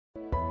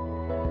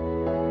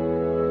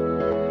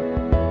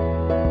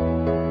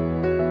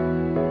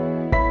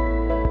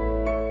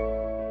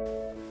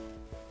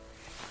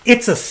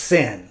It's a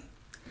sin.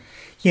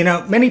 You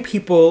know, many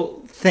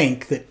people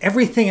think that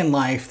everything in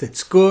life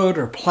that's good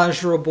or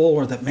pleasurable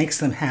or that makes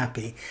them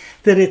happy,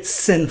 that it's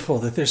sinful,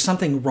 that there's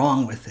something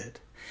wrong with it.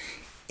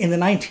 In the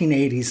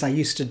 1980s, I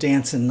used to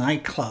dance in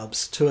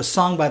nightclubs to a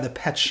song by the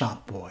Pet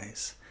Shop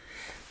Boys.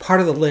 Part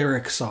of the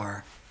lyrics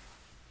are,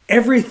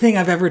 everything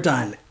I've ever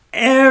done,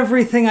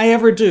 everything I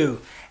ever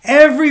do,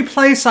 every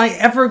place I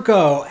ever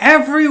go,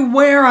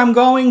 everywhere I'm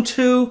going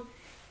to,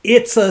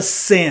 it's a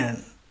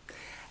sin.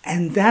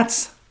 And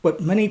that's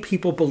what many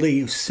people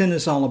believe sin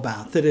is all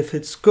about. That if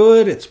it's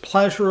good, it's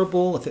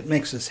pleasurable, if it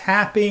makes us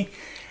happy,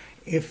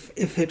 if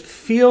it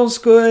feels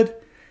good,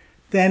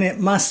 then it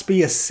must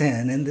be a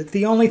sin. And that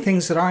the only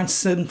things that aren't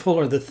sinful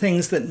are the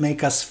things that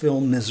make us feel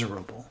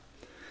miserable.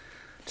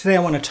 Today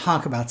I want to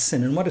talk about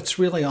sin and what it's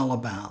really all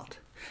about.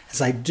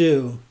 As I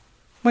do,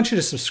 I want you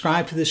to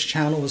subscribe to this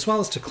channel as well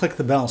as to click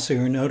the bell so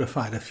you're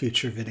notified of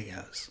future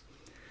videos.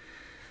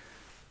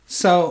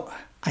 So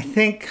I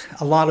think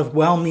a lot of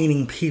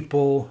well-meaning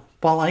people,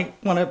 while I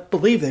want to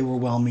believe they were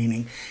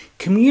well-meaning,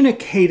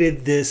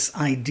 communicated this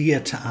idea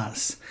to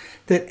us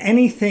that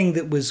anything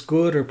that was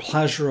good or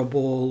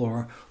pleasurable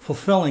or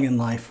fulfilling in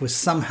life was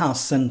somehow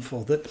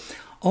sinful, that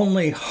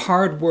only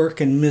hard work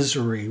and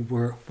misery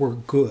were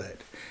good,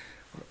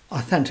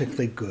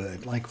 authentically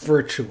good, like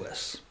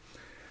virtuous.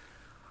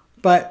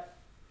 But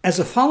as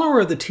a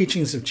follower of the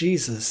teachings of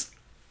Jesus,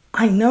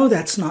 I know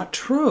that's not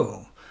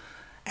true.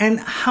 And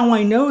how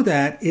I know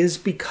that is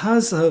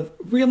because of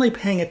really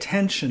paying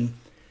attention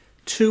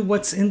to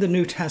what's in the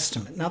New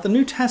Testament. Now, the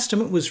New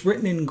Testament was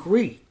written in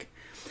Greek.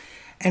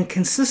 And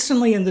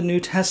consistently in the New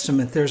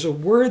Testament, there's a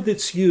word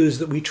that's used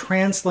that we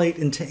translate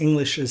into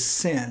English as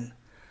sin.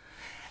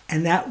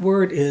 And that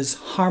word is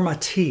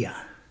harmatia.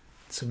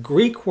 It's a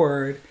Greek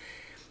word.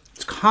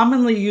 It's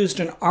commonly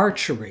used in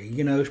archery,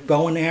 you know,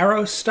 bow and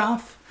arrow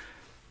stuff.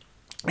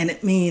 And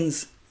it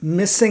means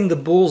missing the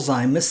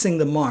bullseye, missing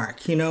the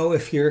mark. You know,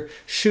 if you're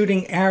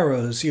shooting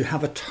arrows, you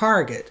have a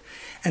target.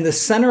 And the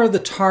center of the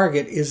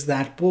target is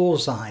that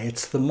bullseye.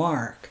 It's the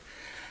mark.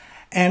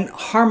 And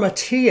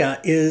harmatia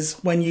is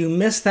when you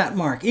miss that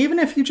mark. Even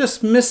if you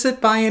just miss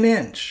it by an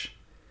inch,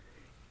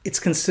 it's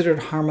considered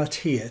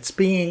harmatia. It's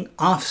being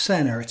off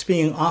center. It's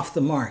being off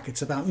the mark.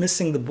 It's about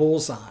missing the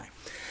bullseye.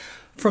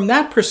 From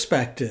that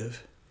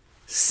perspective,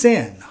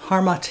 sin,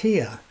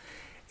 harmatia,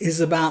 is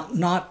about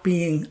not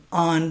being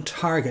on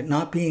target,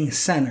 not being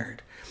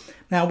centered.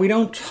 Now, we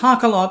don't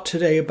talk a lot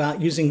today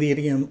about using the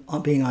idiom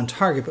being on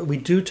target, but we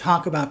do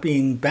talk about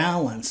being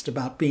balanced,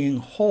 about being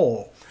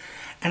whole.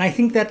 And I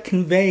think that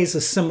conveys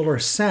a similar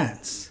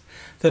sense,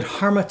 that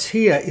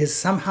harmatia is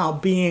somehow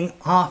being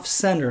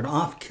off-centered,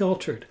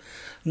 off-kiltered,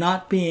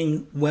 not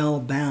being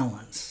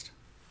well-balanced.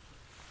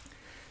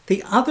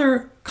 The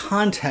other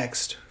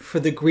context for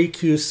the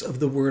Greek use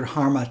of the word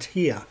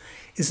harmatia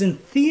is in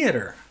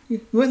theater.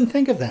 You wouldn't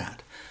think of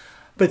that.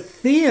 But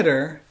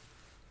theater,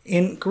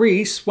 in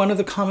Greece, one of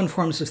the common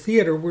forms of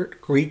theater were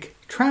Greek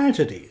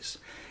tragedies.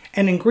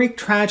 And in Greek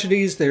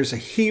tragedies, there's a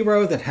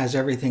hero that has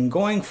everything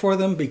going for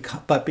them,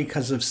 but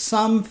because of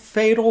some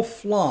fatal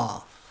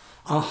flaw,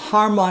 a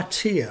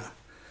harmatia,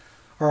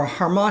 or a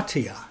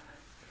harmatia,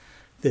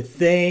 that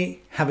they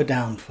have a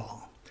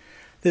downfall.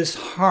 This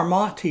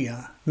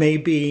harmatia may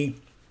be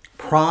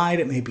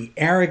pride, it may be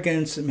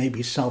arrogance, it may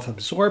be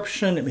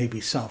self-absorption, it may be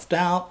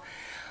self-doubt.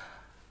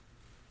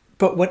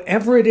 But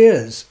whatever it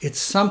is, it's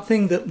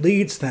something that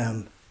leads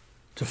them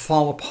to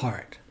fall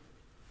apart.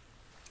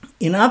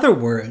 In other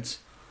words,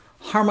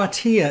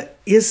 harmatia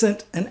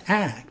isn't an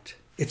act.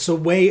 It's a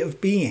way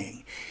of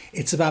being.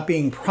 It's about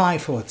being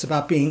prideful. It's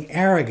about being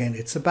arrogant.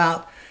 It's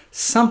about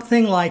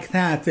something like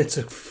that that's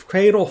a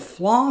fatal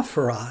flaw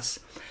for us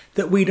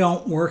that we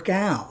don't work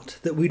out,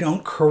 that we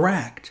don't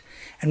correct.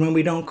 And when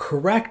we don't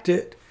correct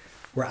it,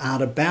 we're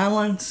out of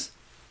balance,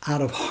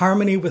 out of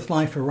harmony with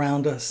life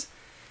around us,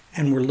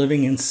 and we're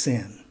living in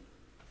sin.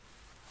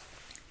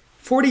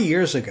 40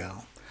 years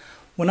ago,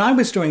 when I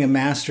was doing a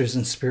master's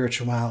in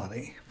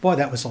spirituality, boy,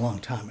 that was a long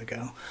time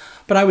ago,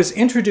 but I was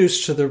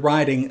introduced to the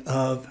writing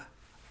of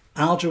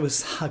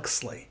Aldous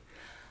Huxley.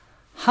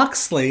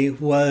 Huxley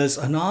was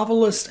a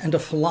novelist and a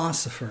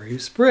philosopher. He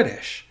was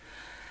British.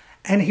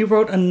 And he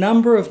wrote a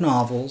number of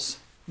novels,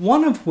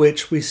 one of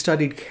which we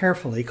studied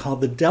carefully,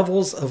 called The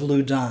Devils of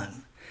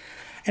Loudun.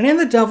 And in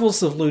The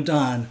Devils of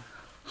Loudun,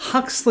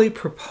 Huxley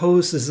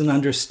proposes an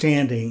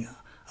understanding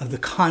of the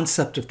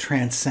concept of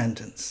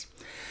transcendence.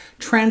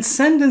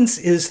 Transcendence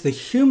is the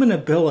human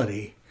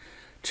ability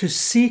to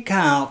seek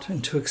out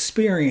and to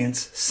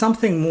experience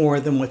something more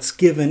than what's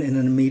given in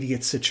an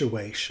immediate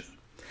situation.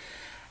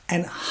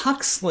 And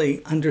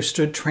Huxley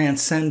understood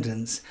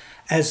transcendence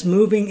as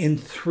moving in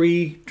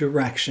three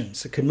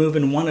directions. It could move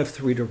in one of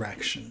three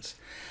directions.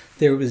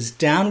 There was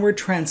downward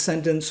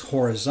transcendence,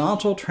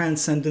 horizontal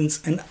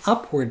transcendence, and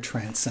upward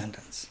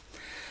transcendence.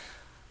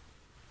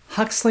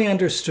 Huxley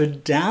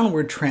understood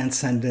downward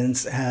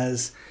transcendence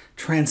as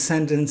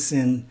transcendence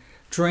in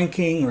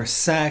drinking or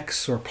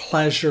sex or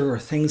pleasure or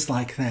things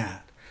like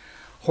that.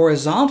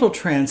 Horizontal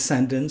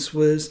transcendence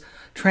was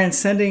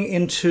transcending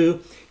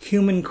into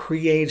human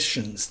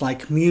creations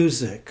like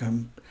music,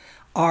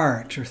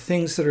 art, or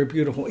things that are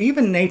beautiful.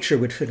 Even nature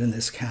would fit in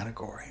this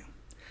category.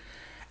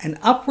 And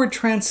upward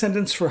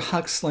transcendence for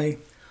Huxley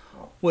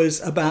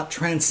was about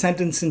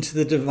transcendence into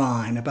the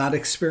divine, about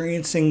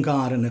experiencing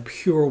God in a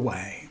pure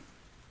way.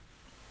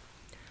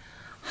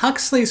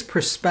 Huxley's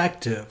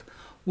perspective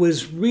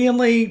was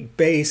really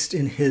based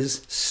in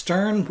his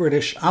stern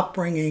British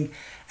upbringing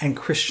and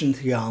Christian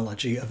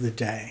theology of the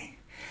day.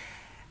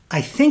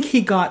 I think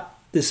he got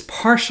this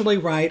partially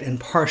right and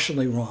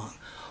partially wrong.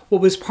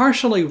 What was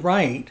partially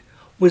right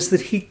was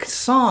that he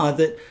saw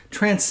that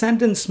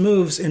transcendence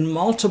moves in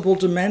multiple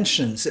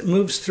dimensions. It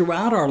moves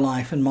throughout our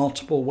life in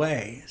multiple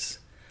ways.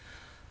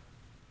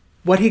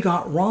 What he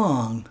got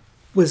wrong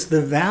was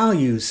the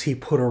values he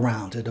put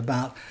around it,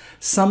 about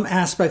some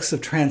aspects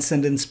of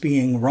transcendence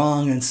being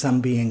wrong and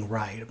some being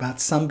right, about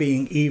some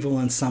being evil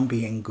and some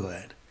being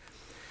good.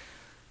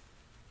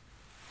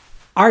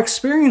 Our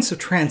experience of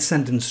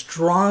transcendence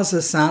draws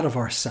us out of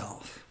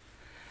ourselves.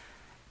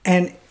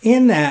 And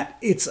in that,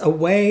 it's a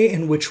way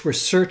in which we're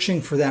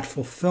searching for that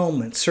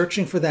fulfillment,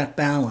 searching for that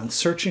balance,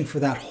 searching for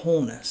that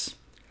wholeness.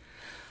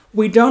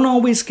 We don't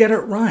always get it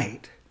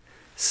right.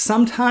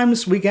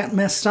 Sometimes we get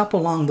messed up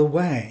along the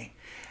way,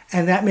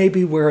 and that may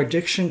be where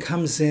addiction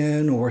comes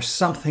in or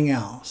something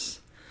else.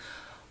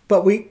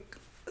 But we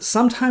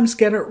sometimes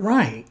get it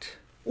right,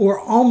 or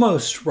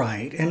almost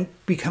right, and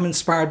become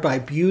inspired by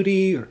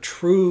beauty or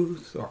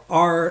truth or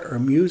art or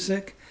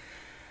music.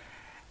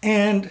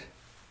 And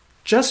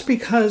just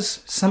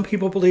because some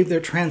people believe they're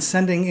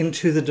transcending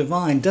into the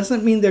divine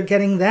doesn't mean they're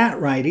getting that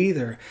right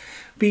either,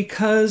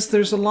 because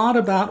there's a lot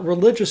about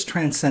religious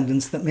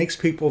transcendence that makes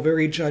people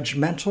very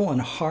judgmental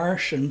and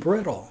harsh and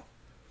brittle.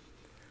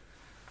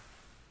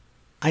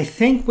 I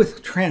think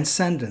with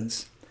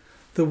transcendence,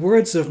 the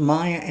words of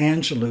Maya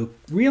Angelou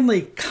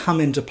really come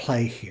into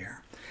play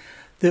here,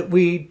 that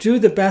we do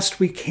the best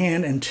we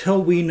can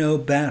until we know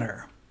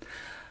better.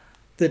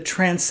 That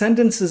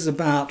transcendence is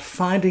about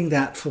finding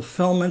that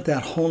fulfillment,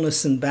 that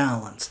wholeness and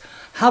balance.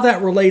 How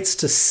that relates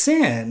to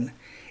sin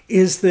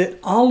is that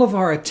all of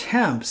our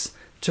attempts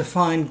to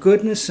find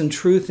goodness and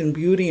truth and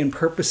beauty and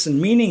purpose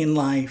and meaning in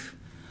life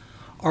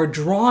are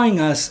drawing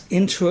us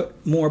into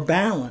more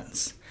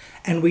balance.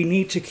 And we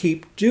need to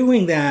keep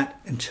doing that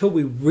until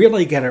we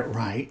really get it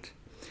right.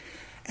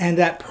 And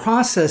that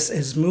process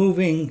is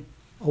moving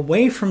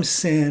away from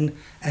sin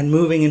and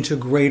moving into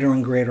greater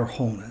and greater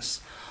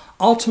wholeness.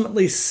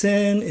 Ultimately,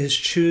 sin is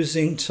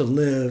choosing to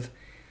live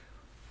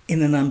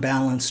in an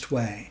unbalanced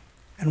way.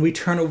 And we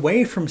turn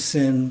away from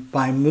sin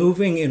by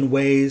moving in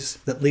ways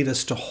that lead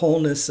us to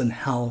wholeness and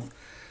health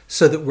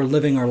so that we're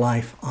living our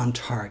life on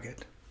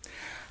target.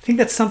 I think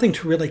that's something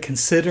to really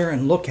consider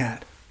and look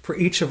at for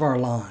each of our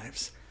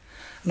lives.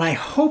 And I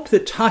hope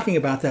that talking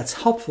about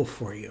that's helpful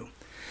for you.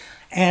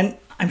 And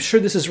I'm sure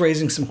this is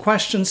raising some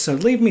questions, so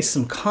leave me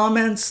some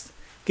comments.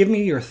 Give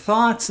me your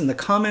thoughts in the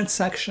comments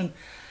section.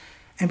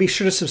 And be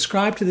sure to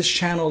subscribe to this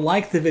channel,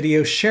 like the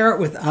video, share it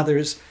with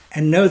others,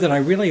 and know that I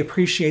really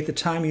appreciate the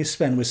time you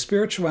spend with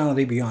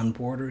Spirituality Beyond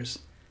Borders.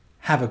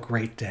 Have a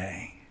great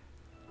day.